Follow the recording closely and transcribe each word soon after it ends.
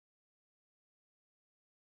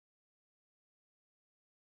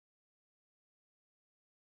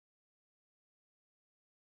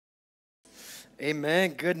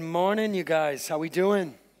Amen. Good morning, you guys. How we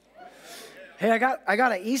doing? Hey, I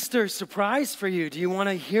got an Easter surprise for you. Do you want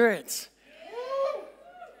to hear it?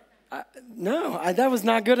 No, that was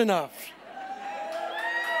not good enough.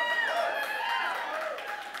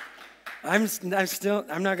 I'm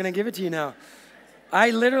not going to give it to you now. I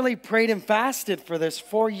literally prayed and fasted for this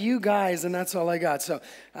for you guys, and that's all I got. So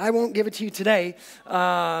I won't give it to you today.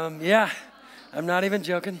 Yeah, I'm not even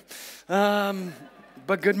joking.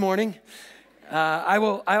 But good morning.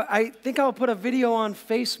 I think I'll put a video on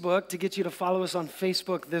Facebook to get you to follow us on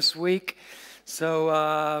Facebook this week. So,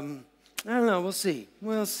 I don't know. We'll see.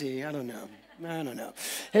 I don't know.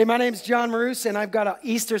 Hey, my name's John Mroos, and I've got an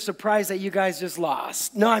Easter surprise that you guys just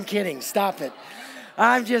lost. No, I'm kidding. Stop it.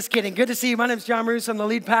 I'm just kidding. Good to see you. My name's John Mroos. I'm the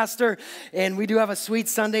lead pastor, and we do have a sweet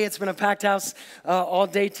Sunday. It's been a packed house all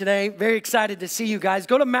day today. Very excited to see you guys.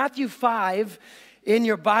 Go to Matthew 5 in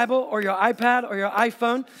your Bible or your iPad or your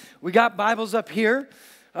iPhone. We got Bibles up here.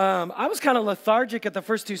 I was kind of lethargic at the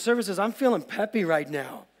first two services. I'm feeling peppy right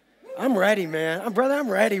now. I'm ready, man. I'm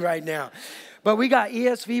ready right now. But we got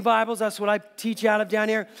ESV Bibles. That's what I teach out of down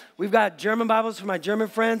here. We've got German Bibles for my German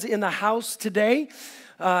friends in the house today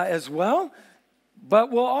as well.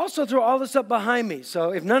 But we'll also throw all this up behind me.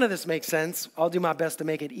 So if none of this makes sense, I'll do my best to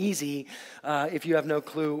make it easy if you have no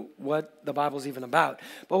clue what the Bible's even about.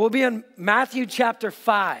 But we'll be in Matthew chapter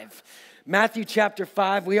 5. Matthew chapter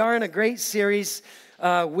 5. We are in a great series.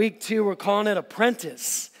 Week 2, we're calling it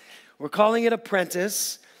Apprentice. We're calling it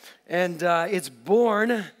Apprentice. And it's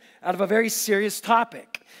born out of a very serious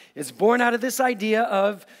topic. It's born out of this idea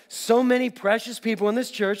of so many precious people in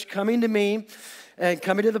this church coming to me and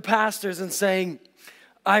coming to the pastors and saying,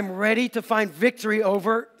 I'm ready to find victory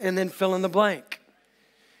over, and then fill in the blank.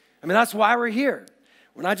 I mean, that's why we're here.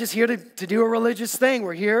 We're not just here to do a religious thing.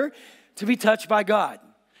 We're here to be touched by God.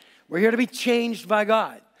 We're here to be changed by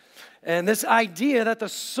God. And this idea that the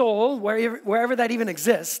soul, wherever that even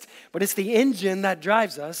exists, but it's the engine that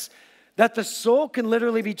drives us, that the soul can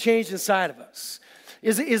literally be changed inside of us,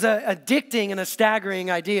 is a addicting and a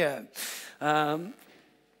staggering idea.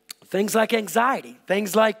 Things like anxiety,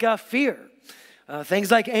 things like fear,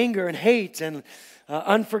 things like anger and hate and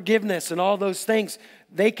unforgiveness and all those things,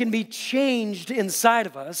 they can be changed inside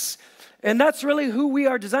of us. And that's really who we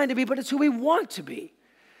are designed to be, but it's who we want to be.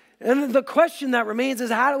 And the question that remains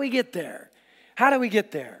is, how do we get there? How do we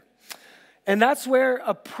get there? And that's where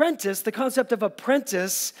Apprentice, the concept of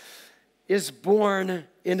Apprentice, is born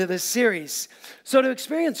into this series. So to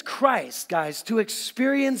experience Christ, guys, to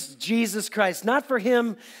experience Jesus Christ, not for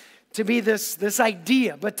him to be this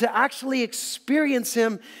idea, but to actually experience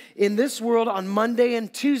him in this world on Monday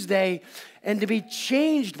and Tuesday and to be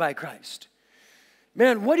changed by Christ.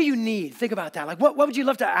 Man, what do you need? Think about that. Like, what would you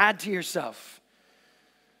love to add to yourself?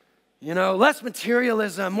 You know, less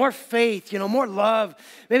materialism, more faith, more love,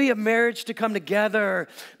 maybe a marriage to come together.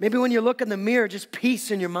 Maybe when you look in the mirror, just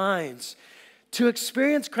peace in your minds. To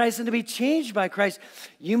experience Christ and to be changed by Christ,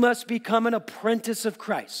 you must become an apprentice of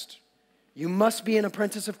Christ. You must be an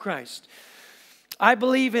apprentice of Christ. I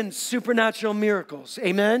believe in supernatural miracles.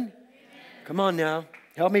 Amen? Amen? Come on now.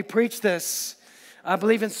 Help me preach this. I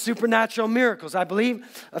believe in supernatural miracles. I believe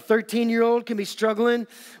a 13-year-old can be struggling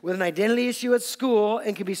with an identity issue at school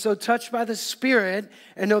and can be so touched by the Spirit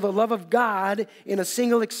and know the love of God in a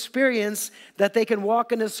single experience that they can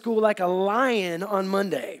walk into school like a lion on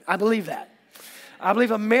Monday. I believe that. I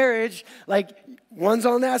believe a marriage, like one's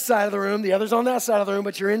on that side of the room, the other's on that side of the room,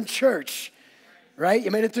 but you're in church, right?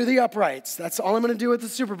 You made it through the uprights. That's all I'm going to do with the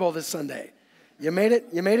Super Bowl this Sunday. You made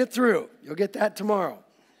it through. You'll get that tomorrow.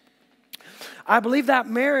 I believe that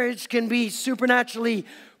marriage can be supernaturally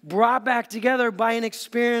brought back together by an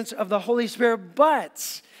experience of the Holy Spirit,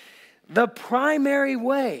 but the primary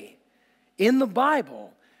way in the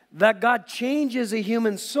Bible that God changes a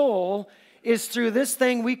human soul is through this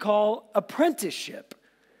thing we call apprenticeship.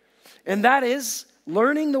 And that is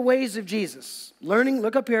learning the ways of Jesus.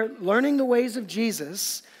 Look up here, learning the ways of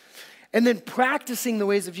Jesus and then practicing the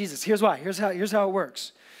ways of Jesus. Here's why. Here's how it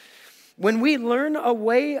works. When we learn a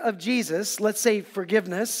way of Jesus, let's say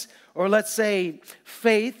forgiveness, or let's say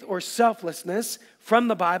faith or selflessness from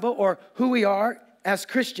the Bible, or who we are as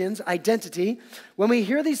Christians, identity, when we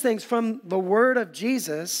hear these things from the Word of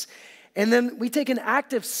Jesus, and then we take an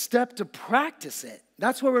active step to practice it.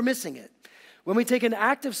 That's where we're missing it. When we take an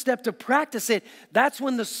active step to practice it, that's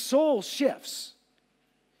when the soul shifts.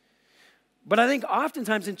 But I think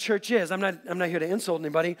oftentimes in churches, I'm not here to insult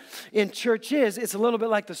anybody. In churches, it's a little bit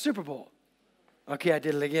like the Super Bowl. Okay, I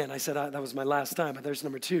did it again. I said that was my last time, but there's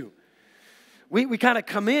number 2. We kind of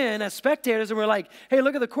come in as spectators and we're like, hey,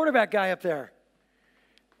 look at the quarterback guy up there.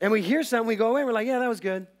 And we hear something, we go away and we're like, yeah, that was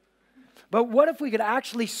good. But what if we could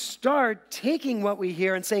actually start taking what we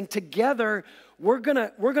hear and saying, together, we're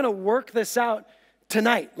gonna work this out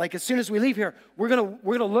tonight. Like as soon as we leave here, we're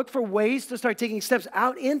gonna look for ways to start taking steps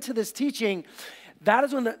out into this teaching. That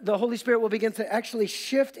is when the Holy Spirit will begin to actually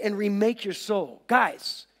shift and remake your soul.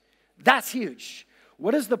 Guys, that's huge.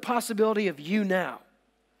 What is the possibility of you now?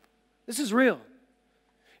 This is real.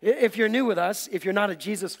 If you're new with us, if you're not a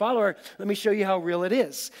Jesus follower, let me show you how real it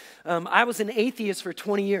is. I was an atheist for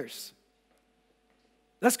 20 years.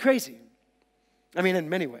 That's crazy. I mean, in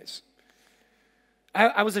many ways.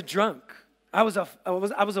 I was a drunk. I was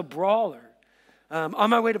a brawler. On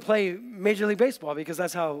my way to play Major League Baseball, because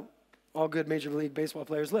that's how all good Major League Baseball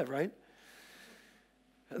players live, right?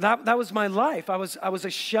 That was my life. I was a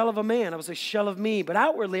shell of a man. I was a shell of me. But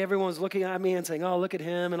outwardly, everyone was looking at me and saying, oh, look at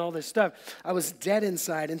him and all this stuff. I was dead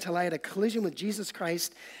inside until I had a collision with Jesus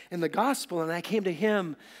Christ and the gospel. And I came to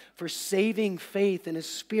him for saving faith. And his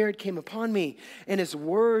spirit came upon me. And his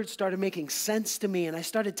words started making sense to me. And I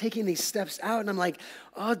started taking these steps out. And I'm like,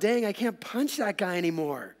 oh, dang, I can't punch that guy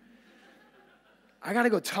anymore. I got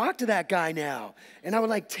to go talk to that guy now. And I would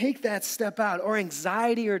like take that step out. Or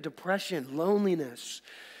anxiety or depression, loneliness.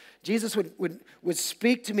 Jesus would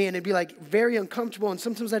speak to me and it'd be like very uncomfortable. And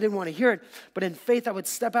sometimes I didn't want to hear it. But in faith, I would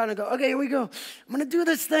step out and go, okay, here we go. I'm going to do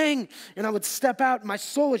this thing. And I would step out and my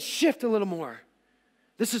soul would shift a little more.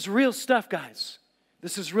 This is real stuff, guys.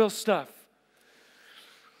 This is real stuff.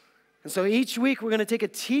 And so each week we're going to take a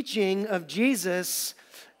teaching of Jesus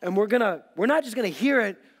and we're not just going to hear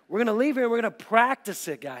it. We're going to leave here and we're going to practice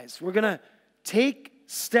it, guys. We're going to take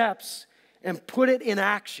steps and put it in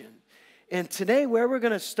action. And today, where we're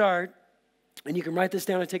going to start, and you can write this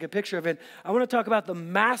down and take a picture of it, I want to talk about the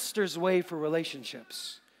master's way for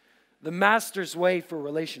relationships. The master's way for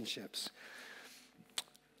relationships.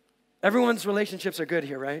 Everyone's relationships are good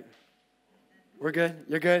here, right? We're good?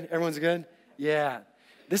 You're good? Everyone's good? Yeah.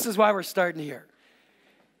 This is why we're starting here.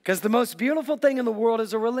 Because the most beautiful thing in the world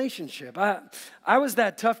is a relationship. I was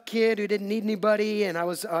that tough kid who didn't need anybody, and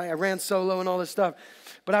I ran solo and all this stuff.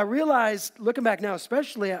 But I realized, looking back now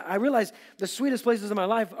especially, I realized the sweetest places in my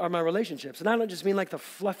life are my relationships. And I don't just mean like the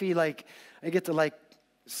fluffy, like I get to like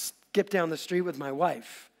skip down the street with my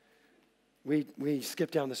wife. We skip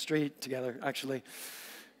down the street together, actually.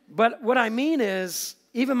 But what I mean is,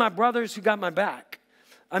 even my brothers who got my back.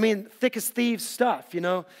 I mean, thick as thieves stuff, you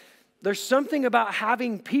know. There's something about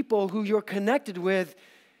having people who you're connected with.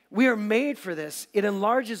 We are made for this. It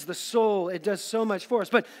enlarges the soul. It does so much for us.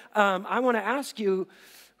 But I want to ask you,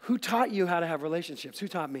 who taught you how to have relationships? Who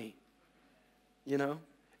taught me? You know?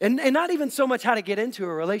 And not even so much how to get into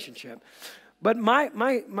a relationship. But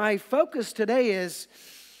my focus today is,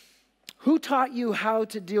 who taught you how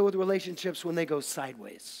to deal with relationships when they go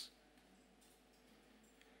sideways?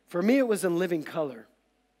 For me, it was In Living Color.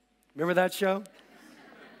 Remember that show?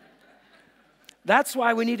 That's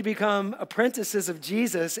why we need to become apprentices of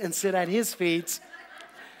Jesus and sit at his feet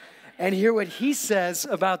and hear what he says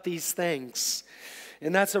about these things.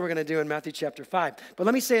 And that's what we're going to do in Matthew chapter 5. But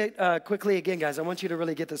let me say it quickly again, guys. I want you to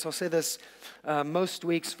really get this. I'll say this most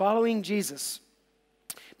weeks. Following Jesus,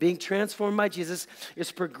 being transformed by Jesus,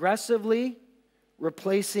 is progressively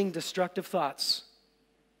replacing destructive thoughts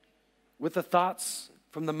with the thoughts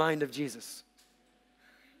from the mind of Jesus.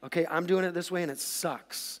 Okay, I'm doing it this way and it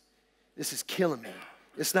sucks. This is killing me.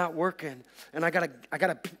 It's not working. And I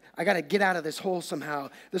gotta get out of this hole somehow.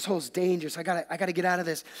 This hole's dangerous. I gotta get out of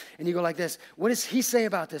this. And you go like this. What does he say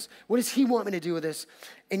about this? What does he want me to do with this?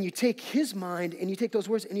 And you take his mind and you take those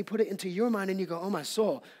words and you put it into your mind and you go, oh, my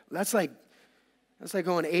soul. That's like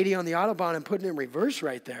going 80 on the Autobahn and putting it in reverse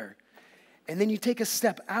right there. And then you take a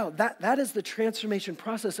step out. That is the transformation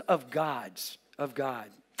process of God.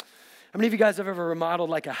 How many of you guys have ever remodeled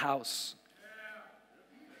like a house?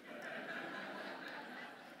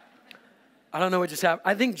 I don't know what just happened.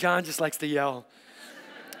 I think John just likes to yell.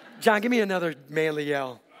 John, give me another manly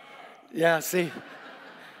yell. Yeah, see?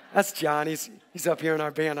 That's John. He's up here in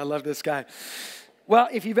our band. I love this guy. Well,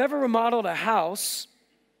 if you've ever remodeled a house,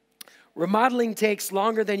 remodeling takes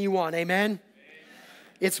longer than you want. Amen?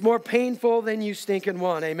 It's more painful than you stinking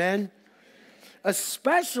want. Amen?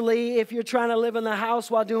 Especially if you're trying to live in the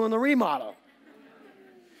house while doing the remodel.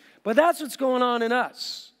 But that's what's going on in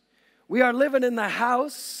us. We are living in the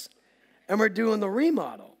house and we're doing the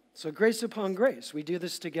remodel. So grace upon grace. We do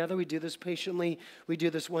this together. We do this patiently. We do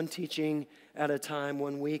this one teaching at a time,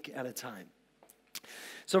 1 week at a time.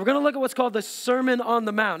 So we're going to look at what's called the Sermon on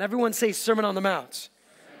the Mount. Everyone say Sermon on the Mount.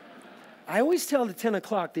 I always tell the 10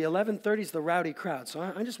 o'clock, the 11:30 is the rowdy crowd. So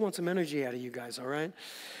I just want some energy out of you guys, all right?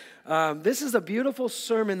 This is a beautiful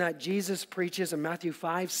sermon that Jesus preaches in Matthew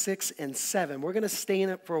 5, 6, and 7. We're going to stay in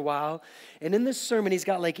it for a while. And in this sermon, he's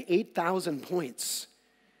got like 8,000 points.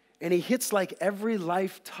 And he hits like every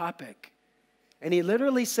life topic. And he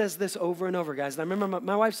literally says this over and over, guys. And I remember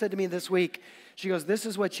my wife said to me this week, she goes, this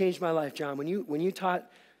is what changed my life, John. When you taught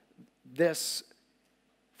this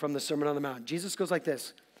from the Sermon on the Mount, Jesus goes like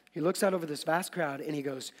this. He looks out over this vast crowd and he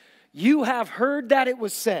goes, you have heard that it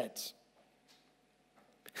was said.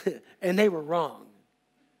 And they were wrong.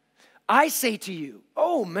 I say to you,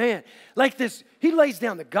 oh man, like this, he lays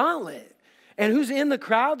down the gauntlet. And who's in the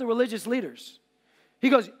crowd? The religious leaders. He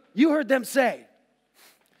goes, you heard them say.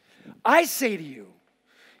 I say to you.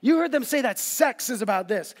 You heard them say that sex is about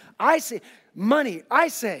this. I say money. I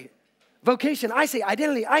say vocation. I say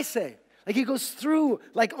identity. I say. Like he goes through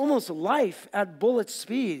like almost life at bullet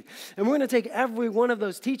speed. And we're going to take every one of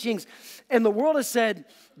those teachings. And the world has said,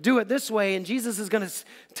 do it this way. And Jesus is going to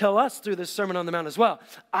tell us through this Sermon on the Mount as well.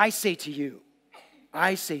 I say to you.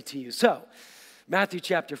 I say to you. So, Matthew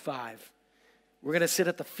chapter 5. We're going to sit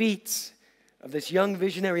at the feet of this young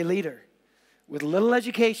visionary leader with little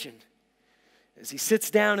education as he sits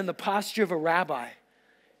down in the posture of a rabbi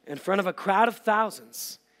in front of a crowd of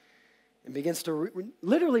thousands and begins to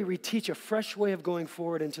literally reteach a fresh way of going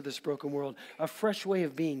forward into this broken world, a fresh way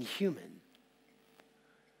of being human.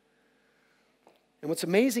 And what's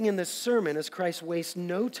amazing in this sermon is Christ wastes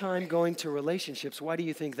no time going to relationships. Why do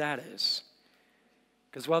you think that is?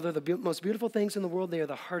 Because while they're the most beautiful things in the world, they are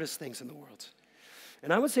the hardest things in the world.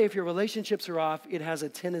 And I would say if your relationships are off, it has a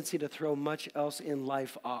tendency to throw much else in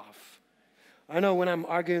life off. I know when I'm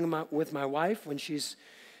arguing with my wife, when she's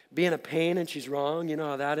being a pain and she's wrong, you know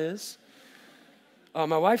how that is.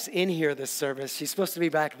 My wife's in here this service. She's supposed to be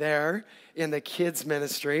back there in the kids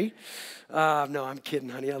ministry. No, I'm kidding,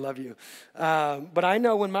 honey. I love you. But I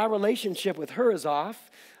know when my relationship with her is off,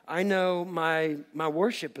 I know my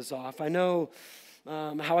worship is off. I know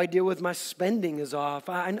how I deal with my spending is off.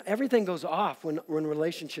 Everything goes off when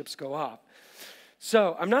relationships go off.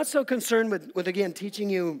 So I'm not so concerned with again, teaching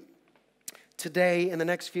you today in the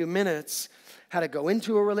next few minutes how to go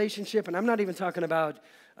into a relationship. And I'm not even talking about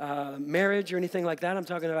marriage or anything like that. I'm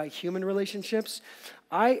talking about human relationships.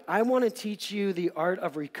 I want to teach you the art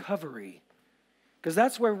of recovery because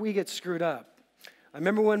that's where we get screwed up. I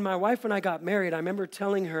remember when my wife and I got married, I remember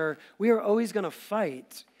telling her we are always going to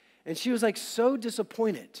fight. And she was like so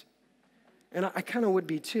disappointed. And I kind of would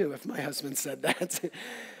be too if my husband said that.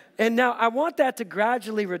 And now I want that to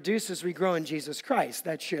gradually reduce as we grow in Jesus Christ.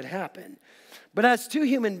 That should happen. But as two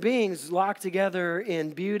human beings locked together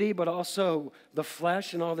in beauty, but also the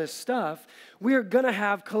flesh and all this stuff, we are going to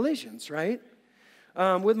have collisions, right?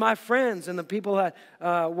 With my friends and the people that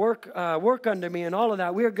work under me and all of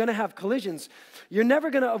that, we are going to have collisions. You're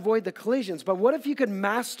never going to avoid the collisions. But what if you could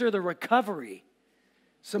master the recovery?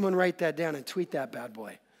 Someone write that down and tweet that bad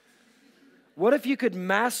boy. What if you could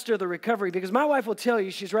master the recovery? Because my wife will tell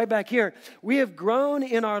you, she's right back here, we have grown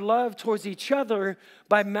in our love towards each other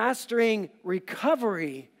by mastering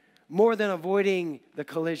recovery more than avoiding the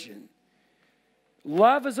collision.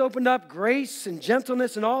 Love has opened up grace and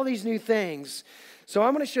gentleness and all these new things. So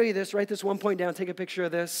I'm going to show you this. Write this one point down. Take a picture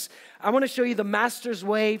of this. I want to show you the master's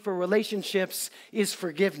way for relationships is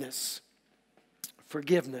forgiveness.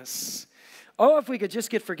 Forgiveness. Oh, if we could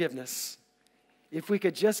just get forgiveness. If we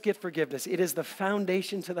could just get forgiveness. It is the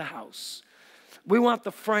foundation to the house. We want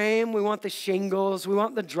the frame, we want the shingles, we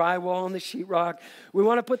want the drywall and the sheetrock. We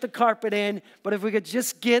want to put the carpet in, but if we could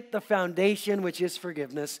just get the foundation, which is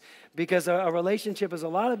forgiveness, because a relationship is a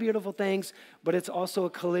lot of beautiful things, but it's also a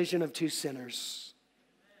collision of two sinners.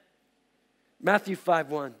 Matthew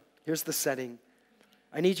 5:1, here's the setting.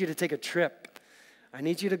 I need you to take a trip. I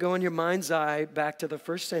need you to go in your mind's eye back to the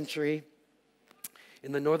first century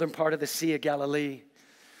in the northern part of the Sea of Galilee.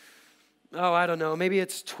 Oh, I don't know, maybe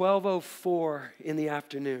it's 12:04 in the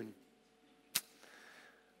afternoon.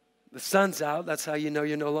 The sun's out, that's how you know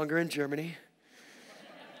you're no longer in Germany.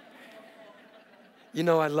 You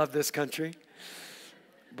know I love this country.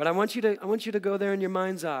 But I want you to go there in your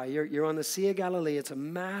mind's eye. You're on the Sea of Galilee. It's a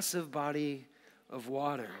massive body of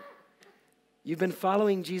water. You've been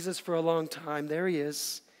following Jesus for a long time. There he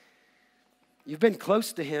is. You've been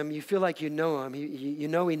close to him. You feel like you know him. You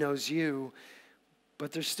know he knows you.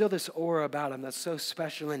 but there's still this aura about him that's so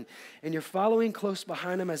special. And you're following close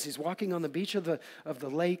behind him as he's walking on the beach of the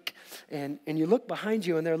lake. And you look behind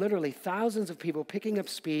you, and there are literally thousands of people picking up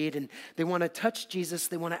speed, and they want to touch Jesus.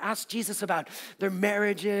 They want to ask Jesus about their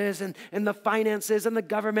marriages and the finances and the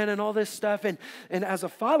government and all this stuff. And as a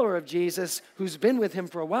follower of Jesus who's been with him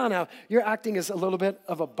for a while now, you're acting as a little bit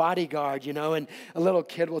of a bodyguard, you know, and a little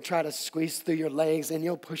kid will try to squeeze through your legs and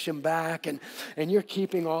you'll push him back, and you're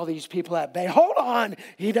keeping all these people at bay. Hold on!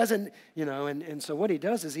 He doesn't, you know, and so what he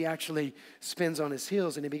does is he actually spins on his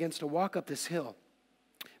heels and he begins to walk up this hill.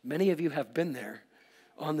 Many of you have been there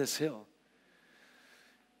on this hill.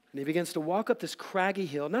 And he begins to walk up this craggy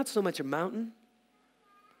hill, not so much a mountain,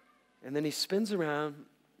 and then he spins around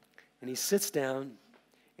and he sits down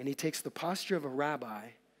and he takes the posture of a rabbi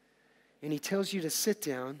and he tells you to sit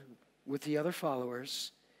down with the other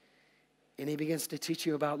followers. And he begins to teach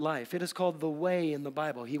you about life. It is called the way in the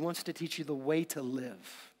Bible. He wants to teach you the way to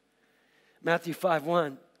live. Matthew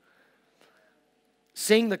 5:1.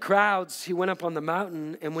 Seeing the crowds, he went up on the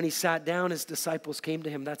mountain, and when he sat down, his disciples came to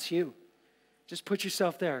him. That's you. Just put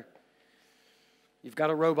yourself there. You've got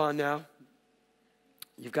a robe on now.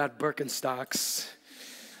 You've got Birkenstocks.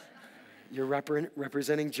 You're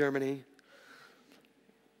representing Germany.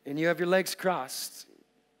 And you have your legs crossed.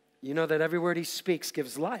 You know that every word he speaks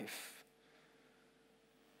gives life.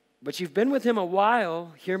 But you've been with him a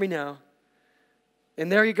while, hear me now.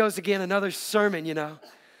 And there he goes again, another sermon, you know.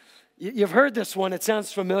 You've heard this one, it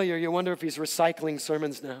sounds familiar. You wonder if he's recycling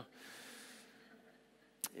sermons now.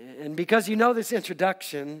 And because you know this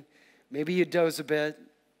introduction, maybe you doze a bit.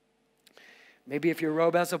 Maybe if your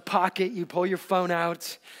robe has a pocket, you pull your phone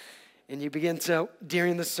out and you begin to,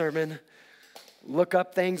 during the sermon, look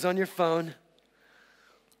up things on your phone.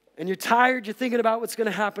 And you're tired, you're thinking about what's going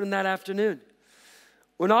to happen in that afternoon.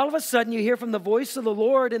 When all of a sudden you hear from the voice of the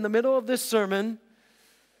Lord in the middle of this sermon,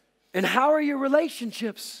 and how are your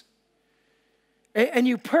relationships? And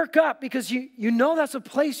you perk up because you know that's a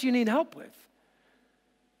place you need help with.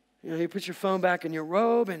 You know, you put your phone back in your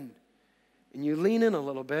robe and you lean in a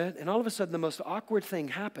little bit, and all of a sudden the most awkward thing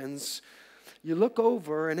happens. You look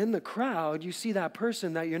over, and in the crowd, you see that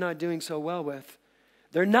person that you're not doing so well with.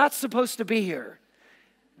 They're not supposed to be here.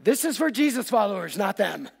 This is for Jesus followers, not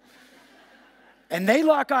them. And they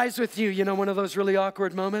lock eyes with you, you know, one of those really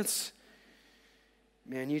awkward moments.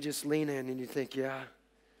 Man, you just lean in and you think, yeah,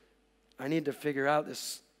 I need to figure out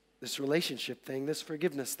this relationship thing, this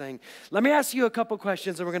forgiveness thing. Let me ask you a couple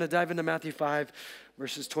questions, and we're going to dive into Matthew 5,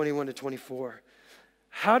 verses 21 to 24.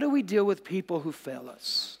 How do we deal with people who fail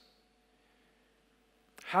us?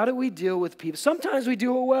 How do we deal with people? Sometimes we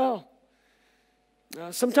do it well.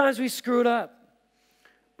 Sometimes we screw it up.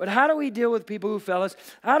 But how do we deal with people who fail us?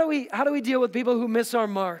 How do we deal with people who miss our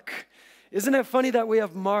mark? Isn't it funny that we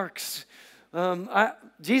have marks?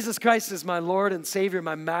 Jesus Christ is my Lord and Savior,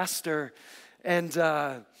 my Master, and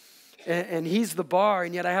He's the bar,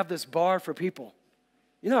 and yet I have this bar for people.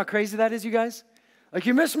 You know how crazy that is, you guys? Like,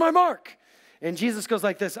 you missed my mark. And Jesus goes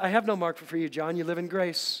like this: I have no mark for you, John. You live in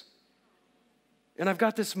grace. And I've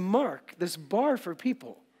got this mark, this bar for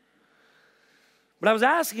people. But I was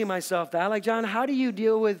asking myself that, like, John, how do you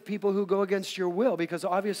deal with people who go against your will? Because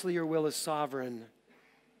obviously your will is sovereign.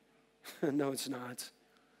 No, it's not.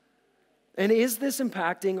 And is this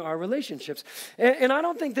impacting our relationships? And I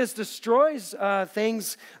don't think this destroys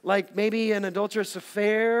things like maybe an adulterous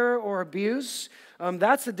affair or abuse.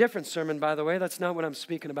 That's a different sermon, by the way. That's not what I'm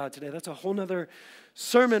speaking about today. That's a whole nother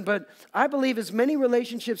sermon. But I believe as many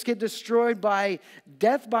relationships get destroyed by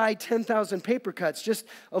death by 10,000 paper cuts, just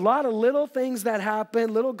a lot of little things that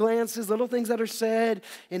happen, little glances, little things that are said,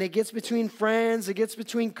 and it gets between friends, it gets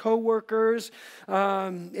between coworkers,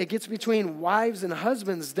 it gets between wives and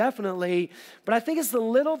husbands, definitely. But I think it's the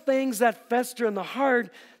little things that fester in the heart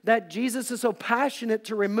that Jesus is so passionate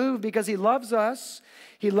to remove, because He loves us,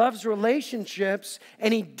 He loves relationships,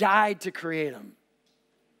 and He died to create them.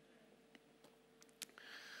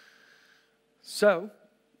 So,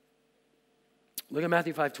 look at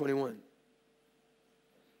Matthew 5:21.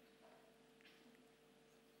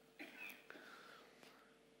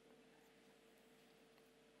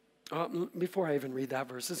 Before I even read that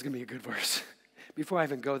verse, this is going to be a good verse. Before I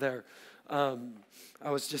even go there, I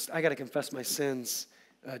got to confess my sins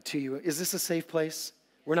to you. Is this a safe place?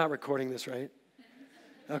 We're not recording this, right?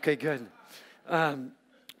 Okay, good.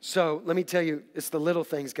 So let me tell you, it's the little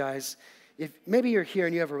things, guys. If maybe you're here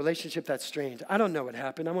and you have a relationship that's strained, I don't know what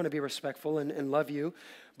happened. I want to be respectful and love you,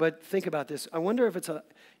 but think about this. I wonder if it's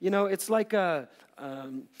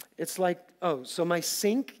so my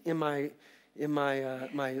sink in my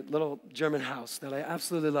little German house that I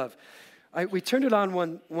absolutely love. We turned it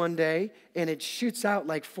on one day, and it shoots out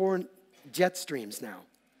like 4 jet streams now.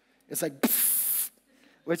 It's like,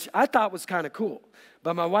 which I thought was kind of cool.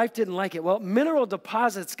 But my wife didn't like it. Well, mineral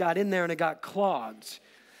deposits got in there, and it got clogged.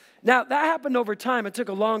 Now, that happened over time. It took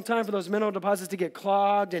a long time for those mineral deposits to get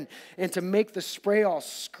clogged and to make the spray all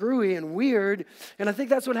screwy and weird. And I think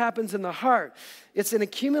that's what happens in the heart. It's an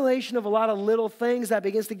accumulation of a lot of little things that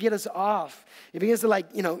begins to get us off. It begins to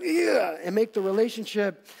and make the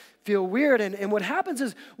relationship feel weird. And what happens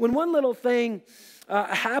is when one little thing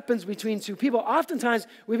happens between two people, oftentimes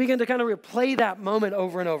we begin to kind of replay that moment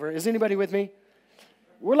over and over. Is anybody with me?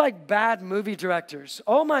 We're like bad movie directors.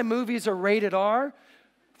 All my movies are rated R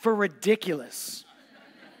for ridiculous.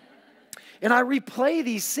 And I replay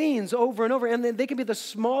these scenes over and over, and they can be the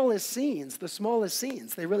smallest scenes.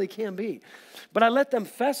 They really can be. But I let them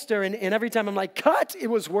fester, and every time I'm like, cut, it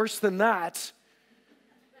was worse than that.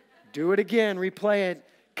 Do it again, replay it.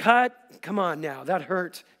 Cut, come on now, that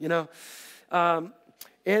hurt, And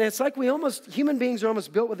it's like human beings are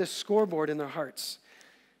almost built with this scoreboard in their hearts,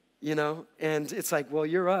 And it's like, well,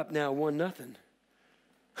 you're up now, 1-0.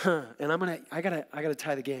 And I gotta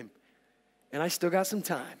tie the game. And I still got some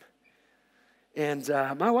time. And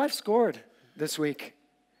my wife scored this week.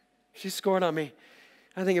 She scored on me.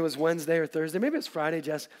 I think it was Wednesday or Thursday. Maybe it was Friday,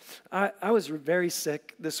 Jess. I was very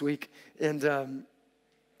sick this week. And on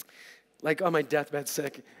my deathbed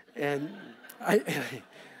sick. And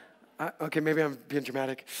okay, maybe I'm being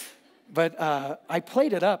dramatic. But I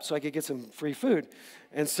played it up so I could get some free food.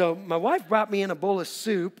 And so my wife brought me in a bowl of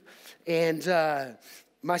soup. And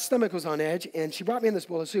my stomach was on edge, and she brought me in this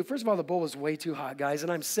bowl of soup. First of all, the bowl was way too hot, guys,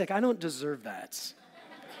 and I'm sick. I don't deserve that.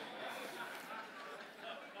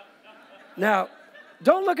 Now,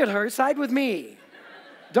 don't look at her. Side with me.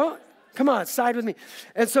 Come on, side with me.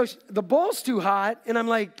 And so the bowl's too hot, and I'm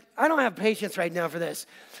like, I don't have patience right now for this.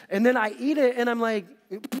 And then I eat it, and I'm like,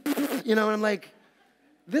 and I'm like,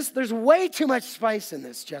 there's way too much spice in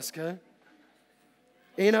this, Jessica.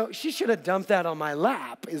 She should have dumped that on my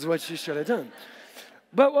lap, is what she should have done.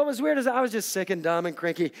 But what was weird is I was just sick and dumb and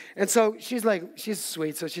cranky. And so she's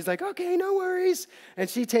sweet. So she's like, okay, no worries. And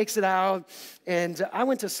she takes it out. And I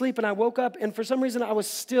went to sleep and I woke up. And for some reason, I was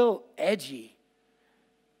still edgy.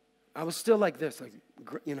 I was still like this,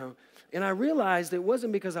 And I realized it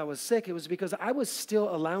wasn't because I was sick. It was because I was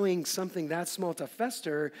still allowing something that small to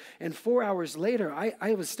fester. And 4 hours later,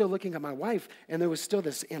 I was still looking at my wife. And there was still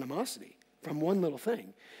this animosity from one little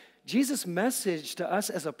thing. Jesus' message to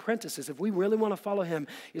us as apprentices, if we really want to follow him,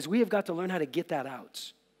 is we have got to learn how to get that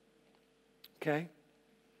out. Okay?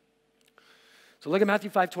 So look at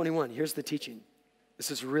Matthew 5:21. Here's the teaching.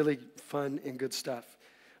 This is really fun and good stuff.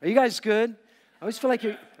 Are you guys good? I always feel like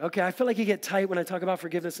I feel like you get tight when I talk about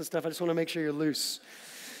forgiveness and stuff. I just want to make sure you're loose.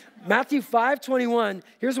 Matthew 5:21,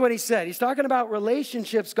 here's what he said. He's talking about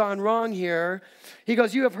relationships gone wrong here. He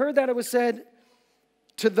goes, you have heard that it was said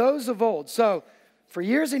to those of old. So, for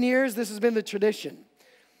years and years, this has been the tradition.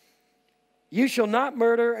 You shall not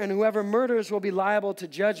murder, and whoever murders will be liable to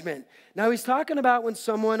judgment. Now, he's talking about when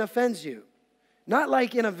someone offends you. Not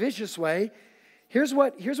like in a vicious way. Here's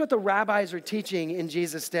what the rabbis are teaching in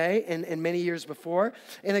Jesus' day and many years before.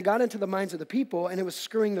 And it got into the minds of the people, and it was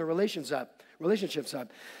screwing their relationships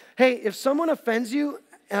up. Hey, if someone offends you,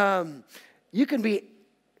 you can be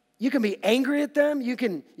angry at them. You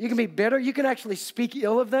can be bitter. You can actually speak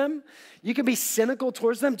ill of them. You can be cynical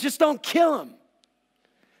towards them. Just don't kill them.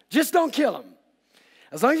 Just don't kill them.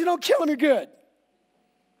 As long as you don't kill them, you're good.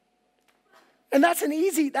 And that's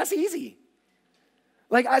easy.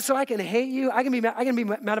 So I can hate you. I can be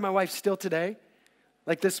mad at my wife still today.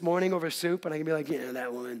 Like this morning over soup, and I can be like, yeah,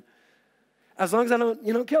 that woman. As long as I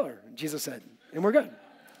don't kill her, Jesus said, and we're good.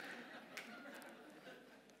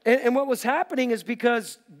 And what was happening is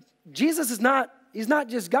because Jesus is God is not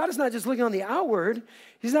just looking on the outward.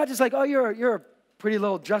 He's not just like, oh, you're a pretty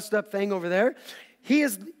little dressed up thing over there.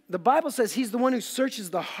 The Bible says he's the one who searches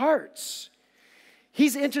the hearts.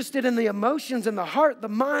 He's interested in the emotions and the heart, the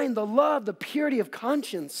mind, the love, the purity of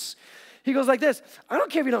conscience. He goes like this, I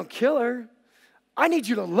don't care if you don't kill her. I need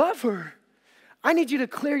you to love her. I need you to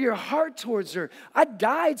clear your heart towards her. I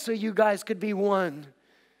died so you guys could be one.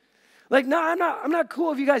 Like, no, I'm not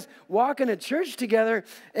cool if you guys walk into church together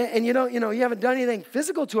and you haven't done anything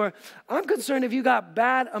physical to her. I'm concerned if you got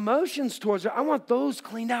bad emotions towards her. I want those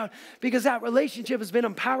cleaned out because that relationship has been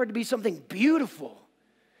empowered to be something beautiful.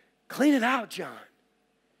 Clean it out, John.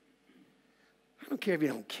 I don't care if you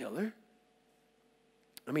don't kill her.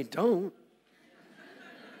 I mean, don't.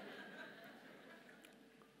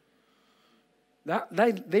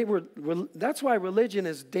 That's why religion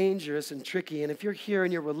is dangerous and tricky. And if you're here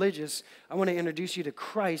and you're religious, I want to introduce you to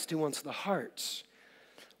Christ who wants the hearts.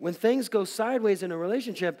 When things go sideways in a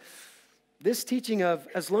relationship, this teaching of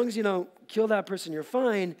as long as you don't kill that person, you're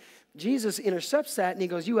fine, Jesus intercepts that and he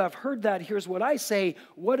goes, you have heard that. Here's what I say.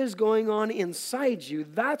 What is going on inside you?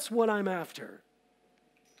 That's what I'm after.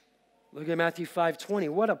 Look at Matthew 5:20.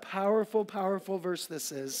 What a powerful, powerful verse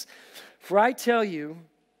this is. For I tell you,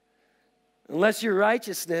 unless your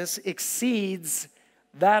righteousness exceeds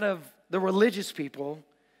that of the religious people,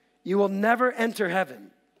 you will never enter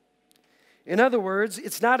heaven. In other words,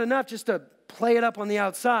 it's not enough just to play it up on the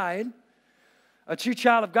outside. A true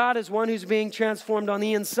child of God is one who's being transformed on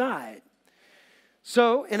the inside.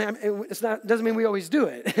 So, and it doesn't mean we always do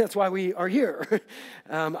it. That's why we are here.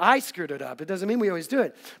 I screwed it up. It doesn't mean we always do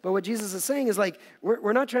it. But what Jesus is saying is like,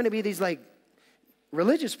 we're not trying to be these like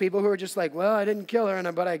religious people who are just like, well, I didn't kill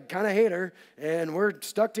her, but I kind of hate her, and we're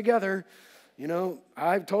stuck together. You know,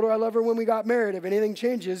 I told her I love her when we got married. If anything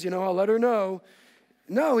changes, I'll let her know.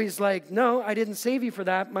 No, he's like, no, I didn't save you for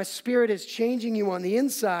that. My Spirit is changing you on the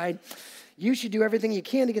inside. You should do everything you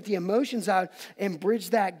can to get the emotions out and bridge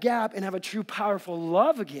that gap and have a true, powerful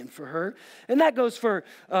love again for her. And that goes for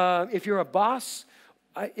if you're a boss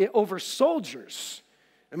over soldiers.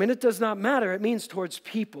 I mean, it does not matter. It means towards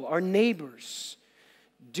people, our neighbors.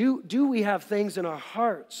 Do we have things in our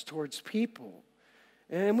hearts towards people?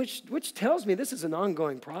 And which tells me this is an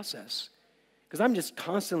ongoing process. Because I'm just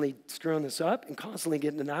constantly screwing this up and constantly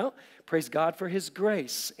getting it out. Praise God for his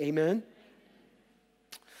grace. Amen.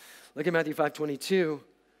 Look at Matthew 5:22.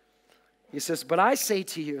 He says, but I say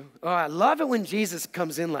to you, oh, I love it when Jesus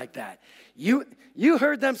comes in like that. You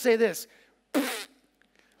heard them say this.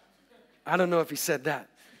 I don't know if he said that.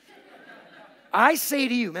 I say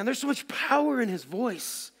to you, man, there's so much power in his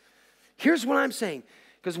voice. Here's what I'm saying.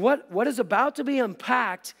 Because what is about to be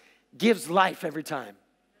unpacked gives life every time.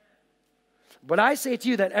 But I say to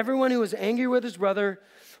you that everyone who is angry with his brother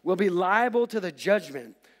will be liable to the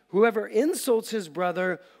judgment. Whoever insults his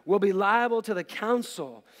brother will be liable to the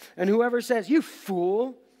council. And whoever says, you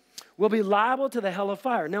fool, will be liable to the hell of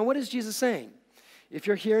fire. Now, what is Jesus saying? If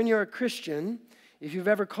you're here and you're a Christian, if you've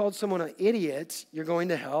ever called someone an idiot, you're going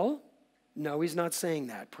to hell? No, he's not saying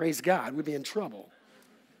that. Praise God, we'd be in trouble.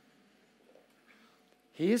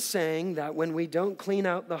 He is saying that when we don't clean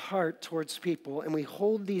out the heart towards people and we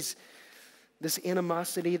hold this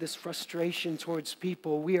animosity, this frustration towards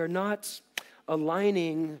people, we are not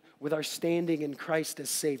aligning with our standing in Christ as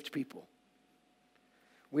saved people.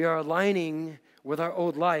 We are aligning with our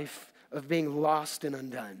old life of being lost and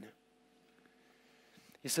undone.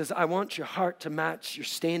 He says, I want your heart to match your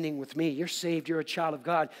standing with me. You're saved. You're a child of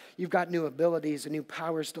God. You've got new abilities and new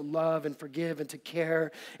powers to love and forgive and to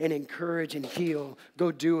care and encourage and heal.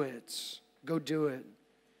 Go do it. Go do it.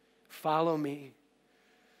 Follow me.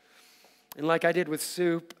 And like I did with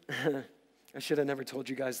soup, I should have never told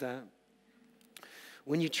you guys that.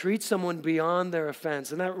 When you treat someone beyond their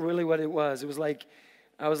offense, and that's really what it was. It was like,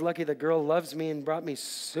 I was lucky the girl loves me and brought me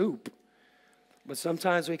soup. But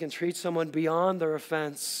sometimes we can treat someone beyond their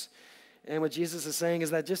offense. And what Jesus is saying is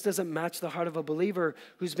that just doesn't match the heart of a believer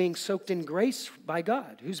who's being soaked in grace by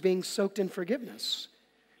God, who's being soaked in forgiveness,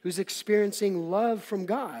 who's experiencing love from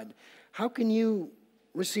God. How can you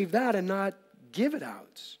receive that and not give it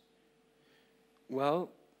out? Well,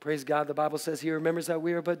 praise God, the Bible says he remembers that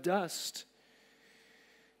we are but dust.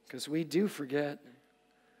 Because we do forget.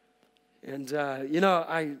 And,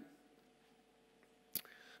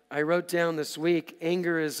 I wrote down this week,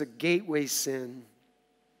 anger is a gateway sin.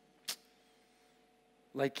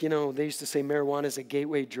 Like, they used to say marijuana is a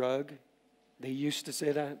gateway drug. They used to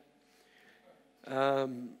say that.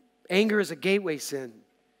 Anger is a gateway sin.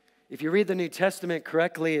 If you read the New Testament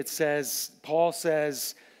correctly, it says, Paul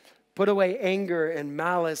says, put away anger and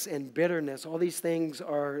malice and bitterness. All these things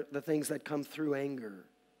are the things that come through anger.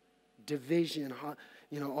 Division,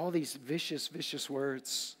 all these vicious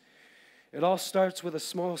words. It all starts with a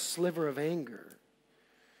small sliver of anger.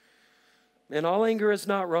 And all anger is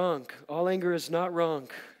not wrong. All anger is not wrong.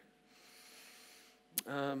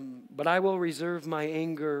 But I will reserve my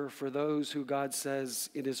anger for those who God says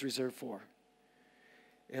it is reserved for.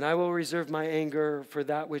 And I will reserve my anger for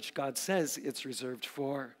that which God says it's reserved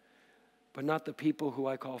for, but not the people who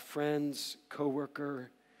I call friends, coworker,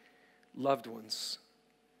 loved ones.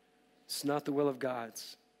 It's not the will of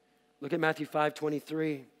God's. Look at Matthew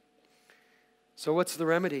 5:23. So what's the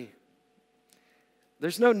remedy?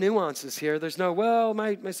 There's no nuances here. There's no, well,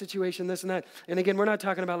 my situation, this and that. And again, we're not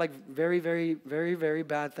talking about like very, very, very, very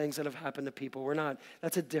bad things that have happened to people. We're not.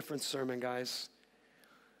 That's a different sermon, guys.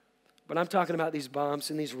 But I'm talking about these bumps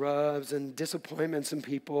and these rubs and disappointments in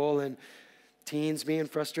people and teens being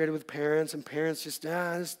frustrated with parents and parents just,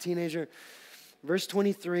 this teenager. Verse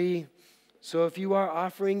 23, so if you are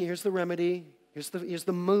offering, here's the remedy, here's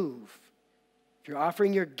the move. If you're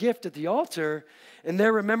offering your gift at the altar and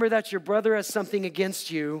there remember that your brother has something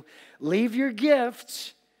against you, leave your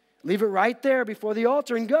gift, leave it right there before the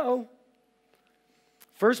altar and go.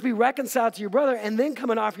 First be reconciled to your brother and then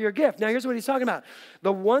come and offer your gift. Now here's what he's talking about.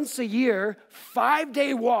 The once a year,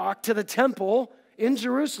 5-day walk to the temple in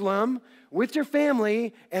Jerusalem with your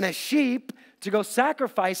family and a sheep to go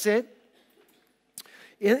sacrifice it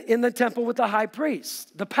in the temple with the high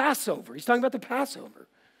priest. The Passover. He's talking about the Passover.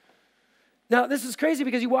 Now this is crazy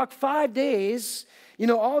because you walk 5 days,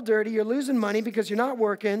 all dirty. You're losing money because you're not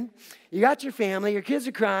working. You got your family. Your kids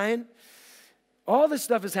are crying. All this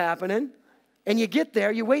stuff is happening. And you get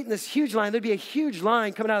there, you wait in this huge line. There'd be a huge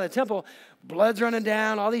line coming out of the temple. Blood's running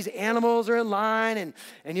down. All these animals are in line.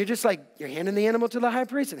 And you're just like, you're handing the animal to the high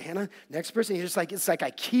priest. And next person, you're just like, it's like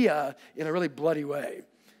IKEA in a really bloody way.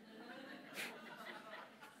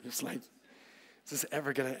 It's like, is this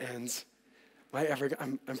ever going to end?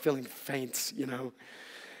 I'm feeling faint,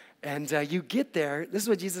 And you get there. This is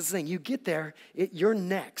what Jesus is saying. You get there, you're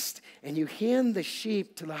next. And you hand the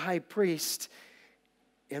sheep to the high priest.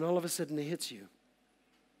 And all of a sudden it hits you.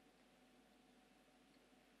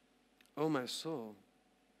 Oh, my soul.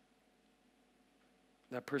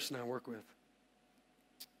 That person I work with.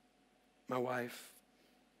 My wife.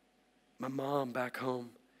 My mom back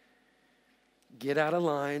home. Get out of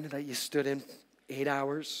line that you stood in 8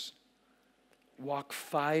 hours. Walk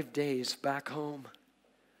 5 days back home.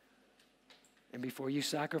 And before you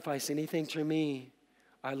sacrifice anything to me,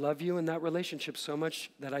 I love you in that relationship so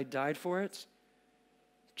much that I died for it.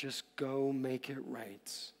 Just go make it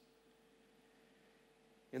right.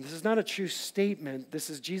 And this is not a true statement. This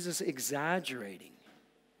is Jesus exaggerating.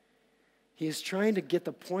 He is trying to get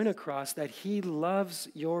the point across that he loves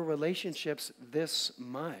your relationships this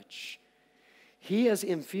much. He has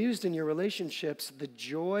infused in your relationships the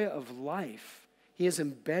joy of life. He has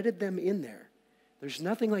embedded them in there. There's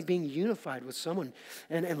nothing like being unified with someone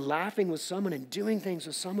and laughing with someone and doing things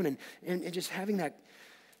with someone and just having that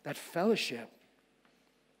fellowship.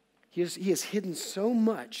 He has hidden so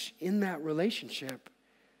much in that relationship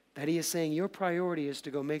that he is saying your priority is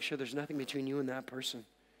to go make sure there's nothing between you and that person.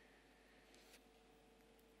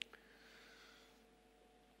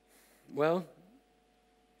 Well,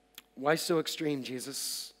 why so extreme,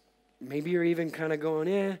 Jesus? Maybe you're even kind of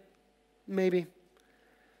going, maybe.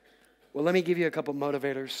 Well, let me give you a couple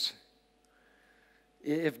motivators.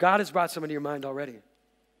 If God has brought someone to your mind already,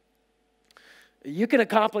 you can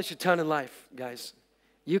accomplish a ton in life, guys.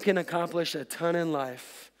 You can accomplish a ton in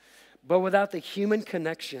life, but without the human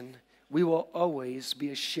connection, we will always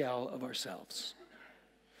be a shell of ourselves.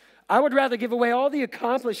 I would rather give away all the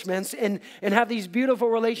accomplishments and have these beautiful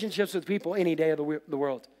relationships with people any day of the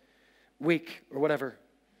world, week, or whatever.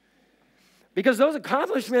 Because those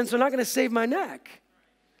accomplishments are not going to save my neck.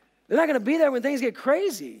 They're not going to be there when things get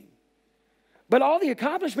crazy. But all the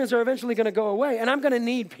accomplishments are eventually going to go away, and I'm going to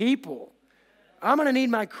need people. I'm going to need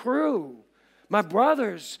my crew, my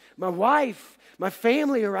brothers, my wife, my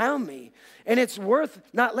family around me. And it's worth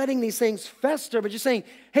not letting these things fester, but just saying,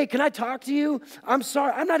 hey, can I talk to you? I'm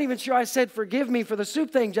sorry. I'm not even sure I said forgive me for the soup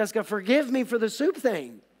thing, Jessica. Forgive me for the soup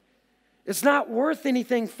thing. It's not worth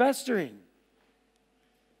anything festering.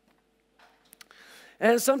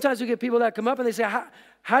 And sometimes we get people that come up and they say,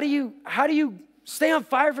 how do you stay on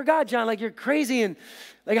fire for God, John? Like you're crazy. And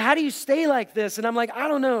like, how do you stay like this? And I'm like, I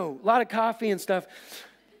don't know. A lot of coffee and stuff.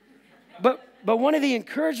 But one of the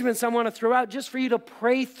encouragements I want to throw out just for you to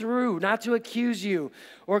pray through, not to accuse you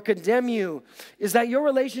or condemn you, is that your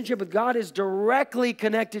relationship with God is directly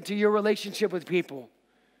connected to your relationship with people.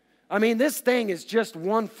 I mean, this thing is just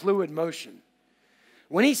one fluid motion.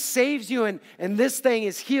 When he saves you and this thing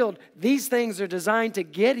is healed, these things are designed to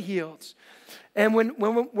get healed. And when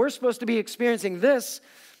we're supposed to be experiencing this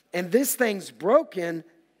and this thing's broken,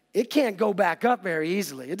 it can't go back up very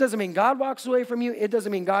easily. It doesn't mean God walks away from you. It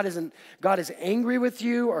doesn't mean God is angry with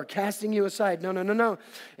you or casting you aside. No.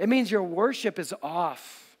 It means your worship is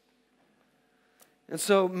off. And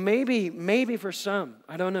so maybe for some,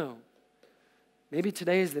 I don't know. Maybe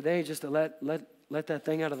today is the day just to let that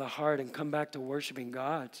thing out of the heart and come back to worshiping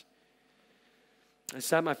God. I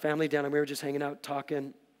sat my family down and we were just hanging out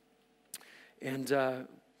talking. And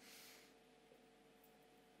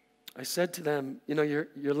I said to them, you're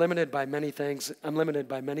limited by many things. I'm limited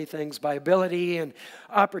by many things, by ability and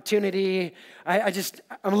opportunity.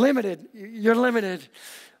 I'm limited. You're limited.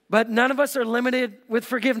 But none of us are limited with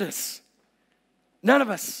forgiveness. None of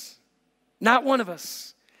us. Not one of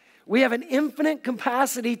us. We have an infinite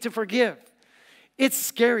capacity to forgive. It's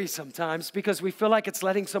scary sometimes because we feel like it's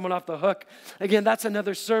letting someone off the hook. Again, that's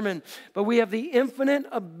another sermon. But we have the infinite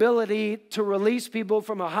ability to release people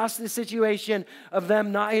from a hostage situation of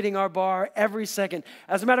them not hitting our bar every second.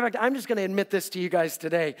 As a matter of fact, I'm just going to admit this to you guys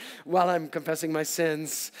today while I'm confessing my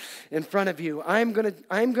sins in front of you. I'm going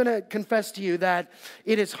to confess to you that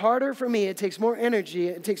it is harder for me. It takes more energy.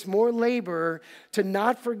 It takes more labor to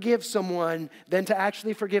not forgive someone than to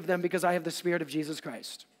actually forgive them because I have the Spirit of Jesus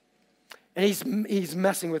Christ. And he's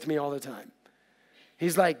messing with me all the time.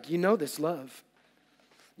 He's like, you know this love.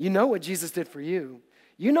 You know what Jesus did for you.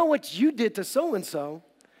 You know what you did to so-and-so.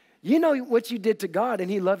 You know what you did to God, and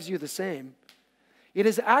he loves you the same. It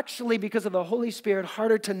is actually, because of the Holy Spirit,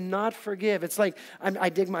 harder to not forgive. It's like I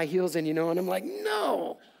dig my heels in, and I'm like,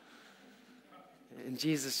 no. And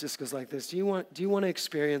Jesus just goes like this, do you want to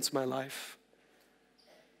experience my life?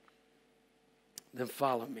 Then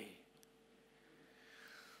follow me.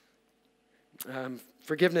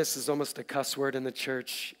 Forgiveness is almost a cuss word in the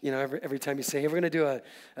church. Every time you say, hey, we're going to do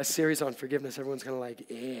a series on forgiveness, everyone's kind of like,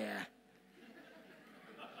 yeah.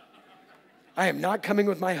 I am not coming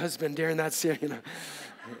with my husband during that series.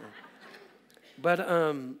 But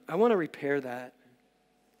I want to repair that.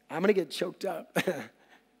 I'm going to get choked up.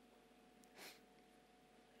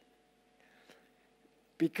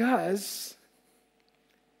 Because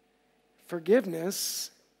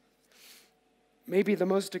forgiveness may be the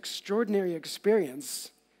most extraordinary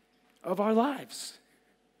experience of our lives.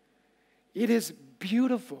 It is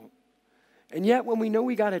beautiful. And yet when we know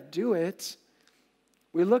we got to do it,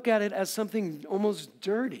 we look at it as something almost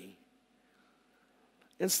dirty.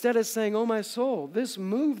 Instead of saying, oh my soul, this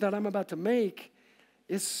move that I'm about to make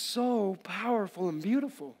is so powerful and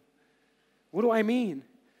beautiful. What do I mean?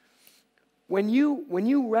 When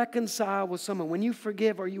you reconcile with someone, when you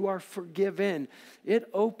forgive or you are forgiven, it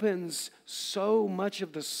opens so much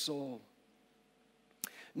of the soul.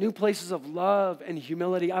 New places of love and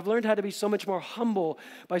humility. I've learned how to be so much more humble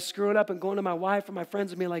by screwing up and going to my wife or my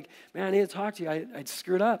friends and being like, man, I need to talk to you. I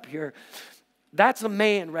screwed up here. That's a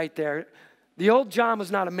man right there. The old John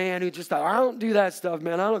was not a man who just thought, I don't do that stuff,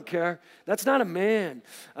 man. I don't care. That's not a man.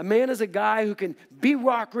 A man is a guy who can be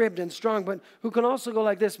rock-ribbed and strong, but who can also go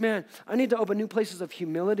like this, man, I need to open new places of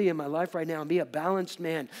humility in my life right now and be a balanced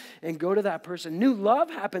man and go to that person. New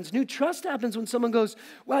love happens. New trust happens when someone goes,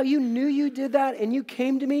 wow, you knew you did that and you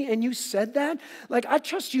came to me and you said that? Like, I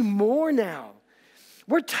trust you more now.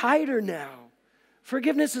 We're tighter now.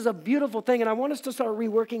 Forgiveness is a beautiful thing, and I want us to start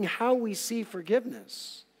reworking how we see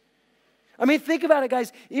forgiveness. I mean, think about it,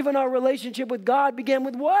 guys. Even our relationship with God began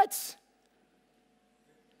with what?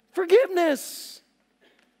 Forgiveness.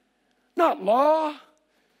 Not law.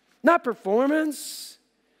 Not performance.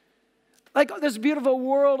 Like this beautiful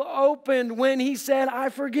world opened when he said, I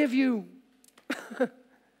forgive you.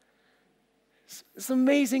 It's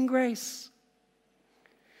amazing grace.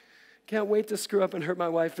 Can't wait to screw up and hurt my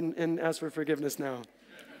wife and ask for forgiveness now.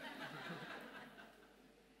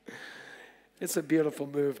 It's a beautiful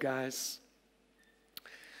move, guys.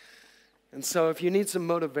 And so if you need some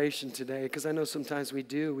motivation today, because I know sometimes we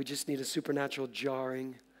do, we just need a supernatural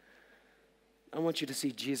jarring. I want you to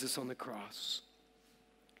see Jesus on the cross,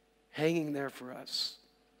 hanging there for us,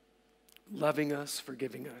 loving us,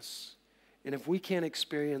 forgiving us. And if we can't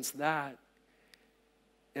experience that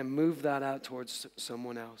and move that out towards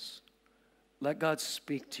someone else, let God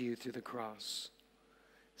speak to you through the cross.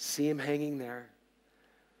 See him hanging there.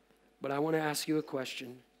 But I want to ask you a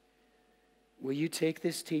question. Will you take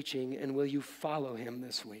this teaching and will you follow him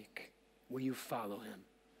this week? Will you follow him?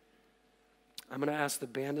 I'm going to ask the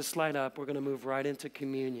band to slide up. We're going to move right into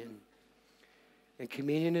communion. And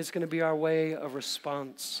communion is going to be our way of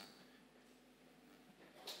response.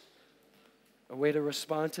 A way to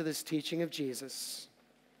respond to this teaching of Jesus.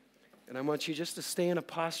 And I want you just to stay in a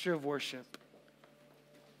posture of worship.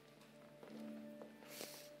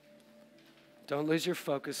 Don't lose your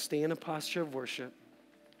focus. Stay in a posture of worship.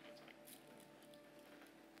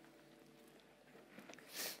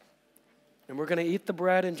 And we're going to eat the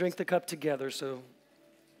bread and drink the cup together, so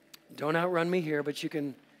don't outrun me here, but you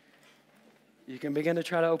can begin to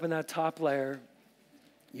try to open that top layer.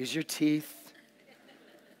 Use your teeth.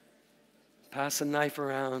 Pass a knife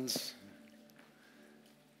around.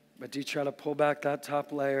 But do try to pull back that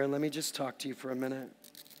top layer. And let me just talk to you for a minute.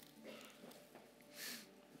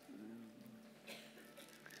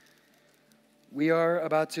 We are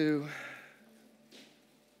about to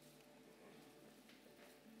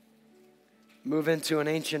move into an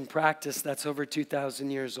ancient practice that's over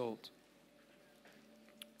 2,000 years old.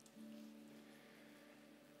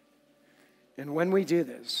 And when we do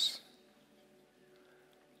this,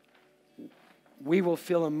 we will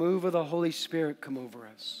feel a move of the Holy Spirit come over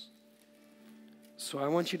us. So I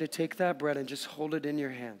want you to take that bread and just hold it in your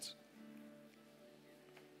hands.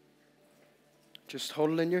 Just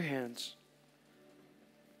hold it in your hands.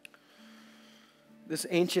 This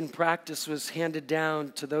ancient practice was handed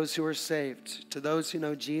down to those who are saved, to those who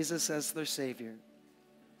know Jesus as their Savior.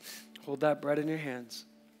 Hold that bread in your hands.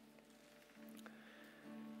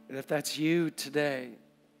 And if that's you today,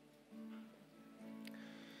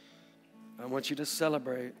 I want you to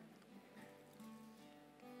celebrate.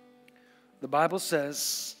 The Bible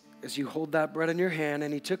says, as you hold that bread in your hand,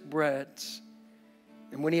 and he took bread,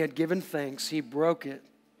 and when he had given thanks, he broke it,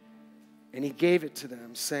 and he gave it to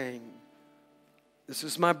them, saying, "This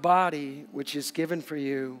is my body, which is given for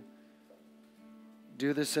you.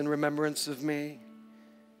 Do this in remembrance of me."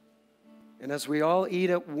 And as we all eat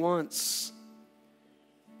at once,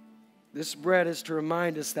 this bread is to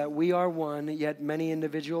remind us that we are one, yet many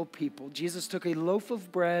individual people. Jesus took a loaf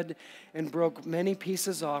of bread and broke many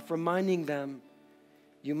pieces off, reminding them,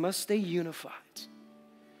 you must stay unified.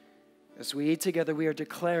 As we eat together, we are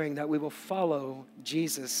declaring that we will follow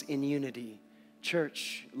Jesus in unity.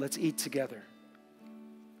 Church, let's eat together.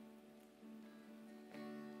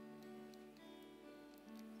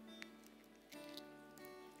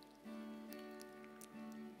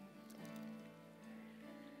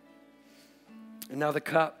 And now the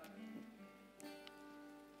cup.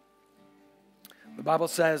 The Bible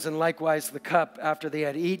says, and likewise the cup after they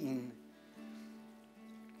had eaten,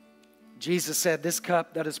 Jesus said, "This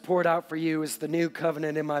cup that is poured out for you is the new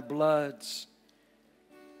covenant in my blood."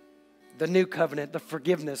 The new covenant, the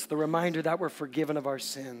forgiveness, the reminder that we're forgiven of our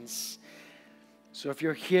sins. So if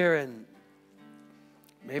you're here and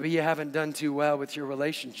maybe you haven't done too well with your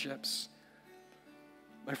relationships,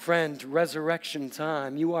 my friend, resurrection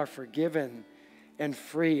time, you are forgiven and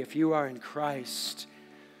free if you are in Christ.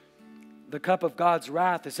 The cup of God's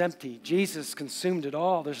wrath is empty. Jesus consumed it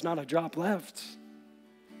all. There's not a drop left.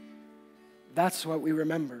 That's what we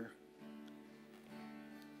remember.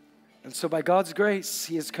 And so by God's grace,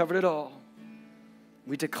 he has covered it all.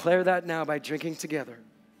 We declare that now by drinking together.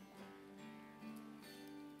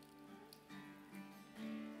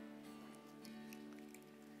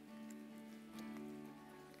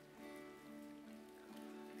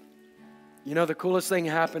 You know, the coolest thing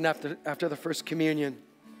happened after the first communion.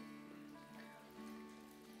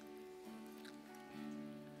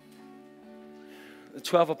 The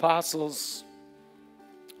 12 apostles,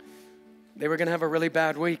 they were going to have a really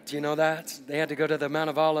bad week. Do you know that? They had to go to the Mount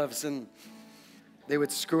of Olives and they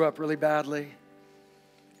would screw up really badly.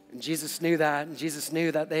 And Jesus knew that. And Jesus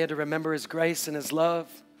knew that they had to remember his grace and his love.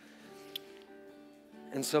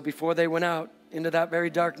 And so before they went out into that very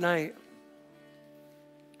dark night,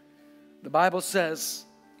 the Bible says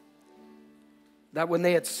that when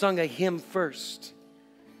they had sung a hymn first,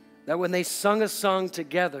 that when they sung a song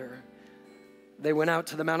together, they went out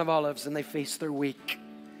to the Mount of Olives and they faced their week.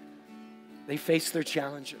 They faced their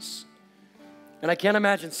challenges. And I can't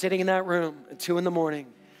imagine sitting in that room at 2 a.m,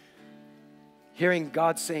 hearing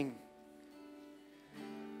God sing.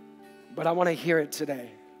 But I want to hear it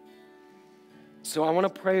today. So I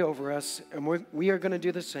want to pray over us, and we are going to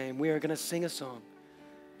do the same. We are going to sing a song.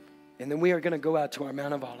 And then we are going to go out to our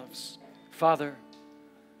Mount of Olives. Father,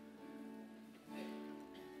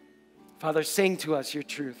 sing to us your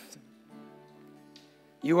truth.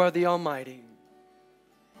 You are the Almighty.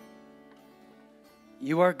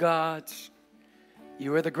 You are God.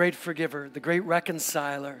 You are the great forgiver, the great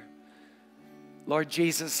reconciler. Lord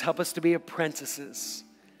Jesus, help us to be apprentices.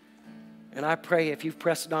 And I pray if you've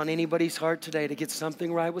pressed on anybody's heart today to get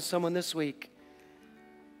something right with someone this week,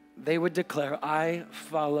 they would declare, I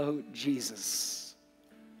follow Jesus.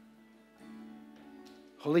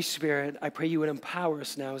 Holy Spirit, I pray you would empower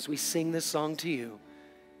us now as we sing this song to you.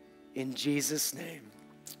 In Jesus' name,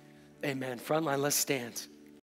 amen. Frontline, let's stand.